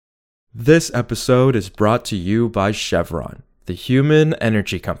This episode is brought to you by Chevron, the human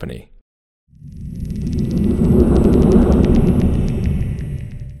energy company.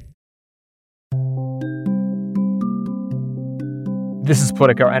 This is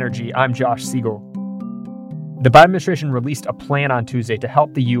Politico Energy. I'm Josh Siegel. The Biden administration released a plan on Tuesday to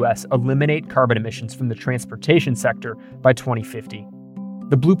help the U.S. eliminate carbon emissions from the transportation sector by 2050.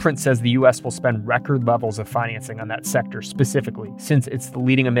 The blueprint says the U.S. will spend record levels of financing on that sector specifically, since it's the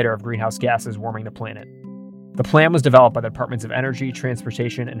leading emitter of greenhouse gases warming the planet. The plan was developed by the Departments of Energy,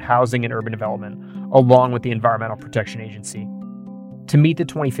 Transportation, and Housing and Urban Development, along with the Environmental Protection Agency. To meet the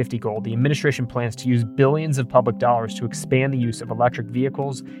 2050 goal, the administration plans to use billions of public dollars to expand the use of electric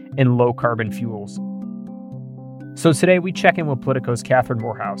vehicles and low-carbon fuels. So today we check in with Politico's Catherine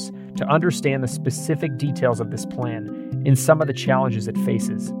Morehouse to understand the specific details of this plan and some of the challenges it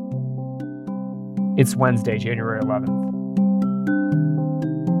faces. It's Wednesday, January 11th.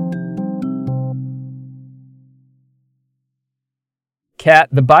 Kat,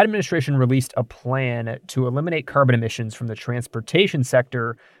 the Biden administration released a plan to eliminate carbon emissions from the transportation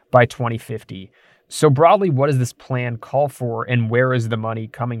sector by 2050. So broadly, what does this plan call for, and where is the money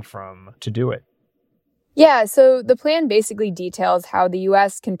coming from to do it? Yeah, so the plan basically details how the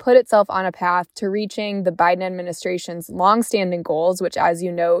U.S. can put itself on a path to reaching the Biden administration's longstanding goals, which, as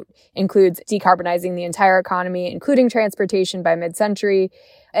you note, includes decarbonizing the entire economy, including transportation by mid-century.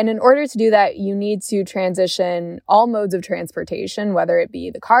 And in order to do that, you need to transition all modes of transportation, whether it be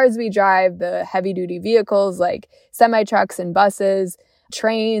the cars we drive, the heavy-duty vehicles like semi-trucks and buses,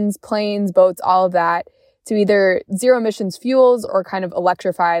 trains, planes, boats, all of that, to either zero emissions fuels or kind of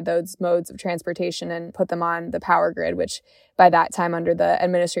electrify those modes of transportation and put them on the power grid, which by that time under the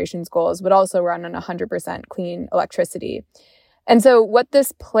administration's goals would also run on 100% clean electricity. And so what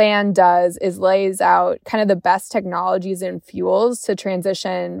this plan does is lays out kind of the best technologies and fuels to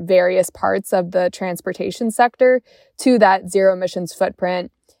transition various parts of the transportation sector to that zero emissions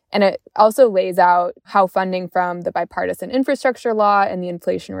footprint. And it also lays out how funding from the Bipartisan Infrastructure Law and the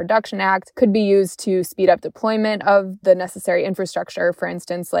Inflation Reduction Act could be used to speed up deployment of the necessary infrastructure, for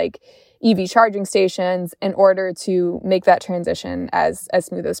instance, like EV charging stations, in order to make that transition as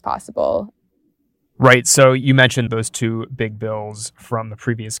smooth as possible. Right. So you mentioned those two big bills from the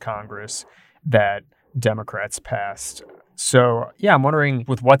previous Congress that Democrats passed. So, yeah, I'm wondering,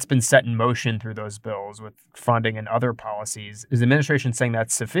 with what's been set in motion through those bills with funding and other policies, is the administration saying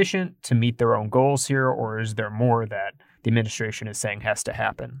that's sufficient to meet their own goals here, or is there more that the administration is saying has to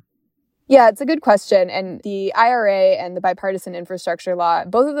happen? Yeah, it's a good question. And the IRA and the Bipartisan Infrastructure Law,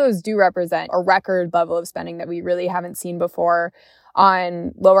 both of those do represent a record level of spending that we really haven't seen before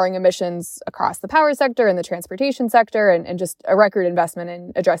on lowering emissions across the power sector and the transportation sector, and just a record investment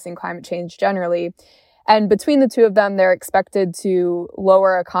in addressing climate change generally. And between the two of them, they're expected to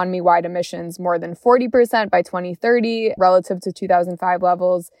lower economy-wide emissions more than 40% by 2030 relative to 2005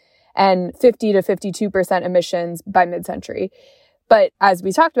 levels, and 50 to 52% emissions by mid-century. But as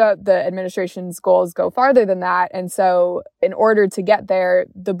we talked about, the administration's goals go farther than that. And so in order to get there,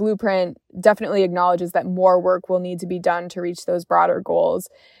 the blueprint definitely acknowledges that more work will need to be done to reach those broader goals,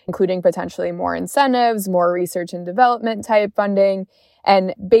 including potentially more incentives, more research and development type funding.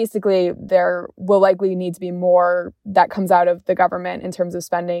 And basically, there will likely need to be more that comes out of the government in terms of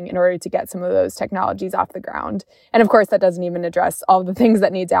spending in order to get some of those technologies off the ground. And of course, that doesn't even address all the things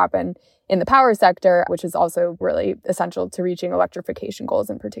that need to happen in the power sector, which is also really essential to reaching electrification goals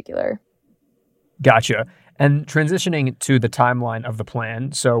in particular. Gotcha. And transitioning to the timeline of the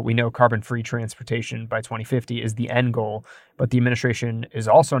plan, so we know carbon-free transportation by 2050 is the end goal, but the administration is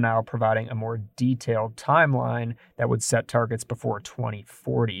also now providing a more detailed timeline that would set targets before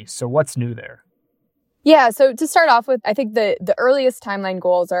 2040. So what's new there? Yeah, so to start off with, I think the earliest timeline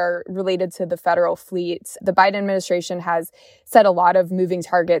goals are related to the federal fleet. The Biden administration has set a lot of moving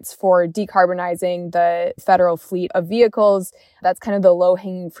targets for decarbonizing the federal fleet of vehicles. That's kind of the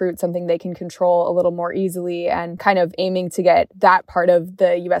low-hanging fruit, something they can control a little more easily, and kind of aiming to get that part of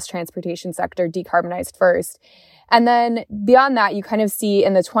the U.S. transportation sector decarbonized first. And then beyond that, you kind of see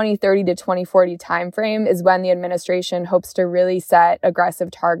in the 2030 to 2040 timeframe is when the administration hopes to really set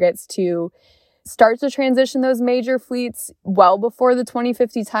aggressive targets to start to transition those major fleets well before the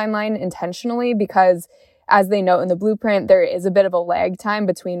 2050 timeline intentionally, because as they note in the blueprint, there is a bit of a lag time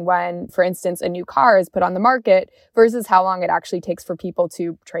between when, for instance, a new car is put on the market versus how long it actually takes for people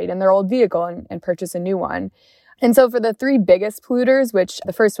to trade in their old vehicle and purchase a new one. And so for the three biggest polluters, which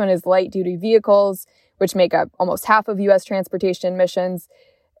the first one is light duty vehicles, which make up almost half of U.S. transportation emissions,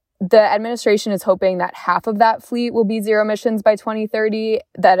 The administration is hoping that half of that fleet will be zero emissions by 2030,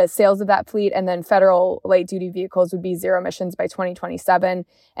 that is sales of that fleet, and then federal light-duty vehicles would be zero emissions by 2027.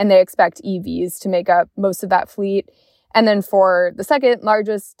 And they expect EVs to make up most of that fleet. And then for the second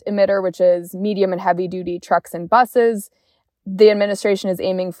largest emitter, which is medium and heavy-duty trucks and buses, the administration is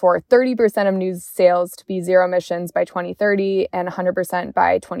aiming for 30% of new sales to be zero emissions by 2030 and 100%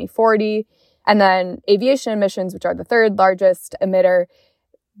 by 2040. And then aviation emissions, which are the third largest emitter,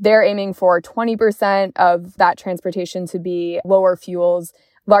 they're aiming for 20% of that transportation to be lower fuels,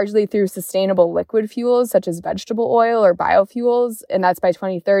 largely through sustainable liquid fuels such as vegetable oil or biofuels. And that's by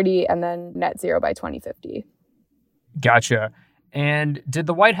 2030 and then net zero by 2050. Gotcha. And did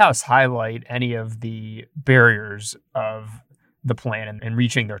the White House highlight any of the barriers of the plan and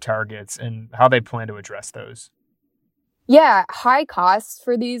reaching their targets and how they plan to address those? Yeah, high costs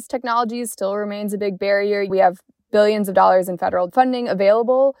for these technologies still remains a big barrier. We have billions of dollars in federal funding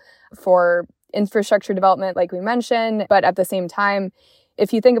available for infrastructure development, like we mentioned. But at the same time,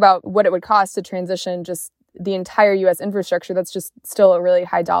 if you think about what it would cost to transition just the entire U.S. infrastructure, that's just still a really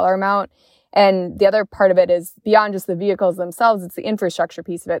high dollar amount. And the other part of it is beyond just the vehicles themselves, it's the infrastructure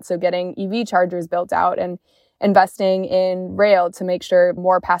piece of it. So getting EV chargers built out and investing in rail to make sure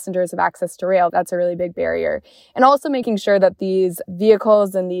more passengers have access to rail, that's a really big barrier. And also making sure that these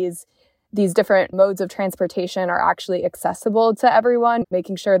vehicles and these different modes of transportation are actually accessible to everyone,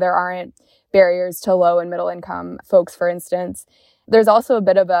 making sure there aren't barriers to low and middle income folks, for instance. There's also a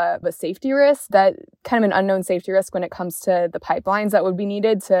bit of a safety risk, that kind of an unknown safety risk when it comes to the pipelines that would be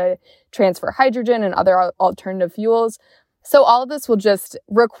needed to transfer hydrogen and other alternative fuels. So all of this will just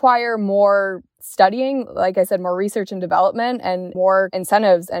require more studying, like I said, more research and development and more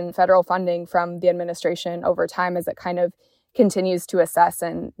incentives and federal funding from the administration over time as it kind of continues to assess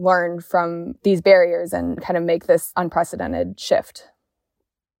and learn from these barriers and kind of make this unprecedented shift.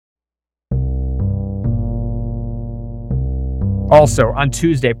 Also, on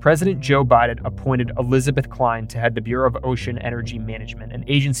Tuesday, President Joe Biden appointed Elizabeth Klein to head the Bureau of Ocean Energy Management, an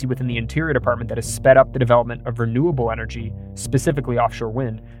agency within the Interior Department that has sped up the development of renewable energy, specifically offshore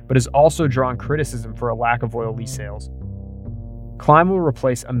wind, but has also drawn criticism for a lack of oil lease sales. Klein will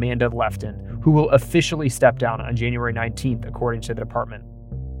replace Amanda Lefton, who will officially step down on January 19th, according to the department.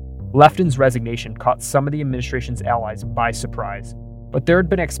 Lefton's resignation caught some of the administration's allies by surprise, but there had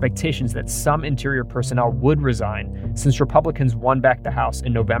been expectations that some Interior personnel would resign since Republicans won back the House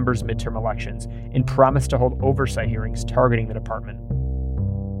in November's midterm elections and promised to hold oversight hearings targeting the department.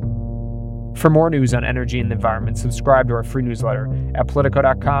 For more news on energy and the environment, subscribe to our free newsletter at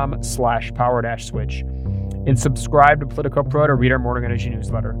politico.com/power-switch and subscribe to Politico Pro to read our morning energy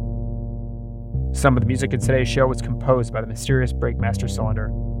newsletter. Some of the music in today's show was composed by the mysterious Breakmaster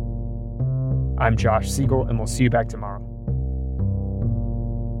Cylinder. I'm Josh Siegel, and we'll see you back tomorrow.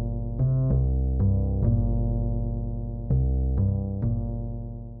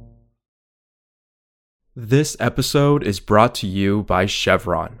 This episode is brought to you by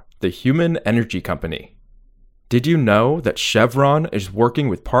Chevron, the human energy company. Did you know that Chevron is working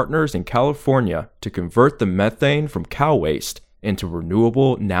with partners in California to convert the methane from cow waste into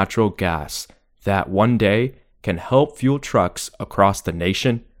renewable natural gas that one day can help fuel trucks across the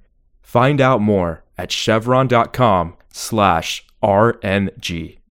nation? Find out more at chevron.com/RNG.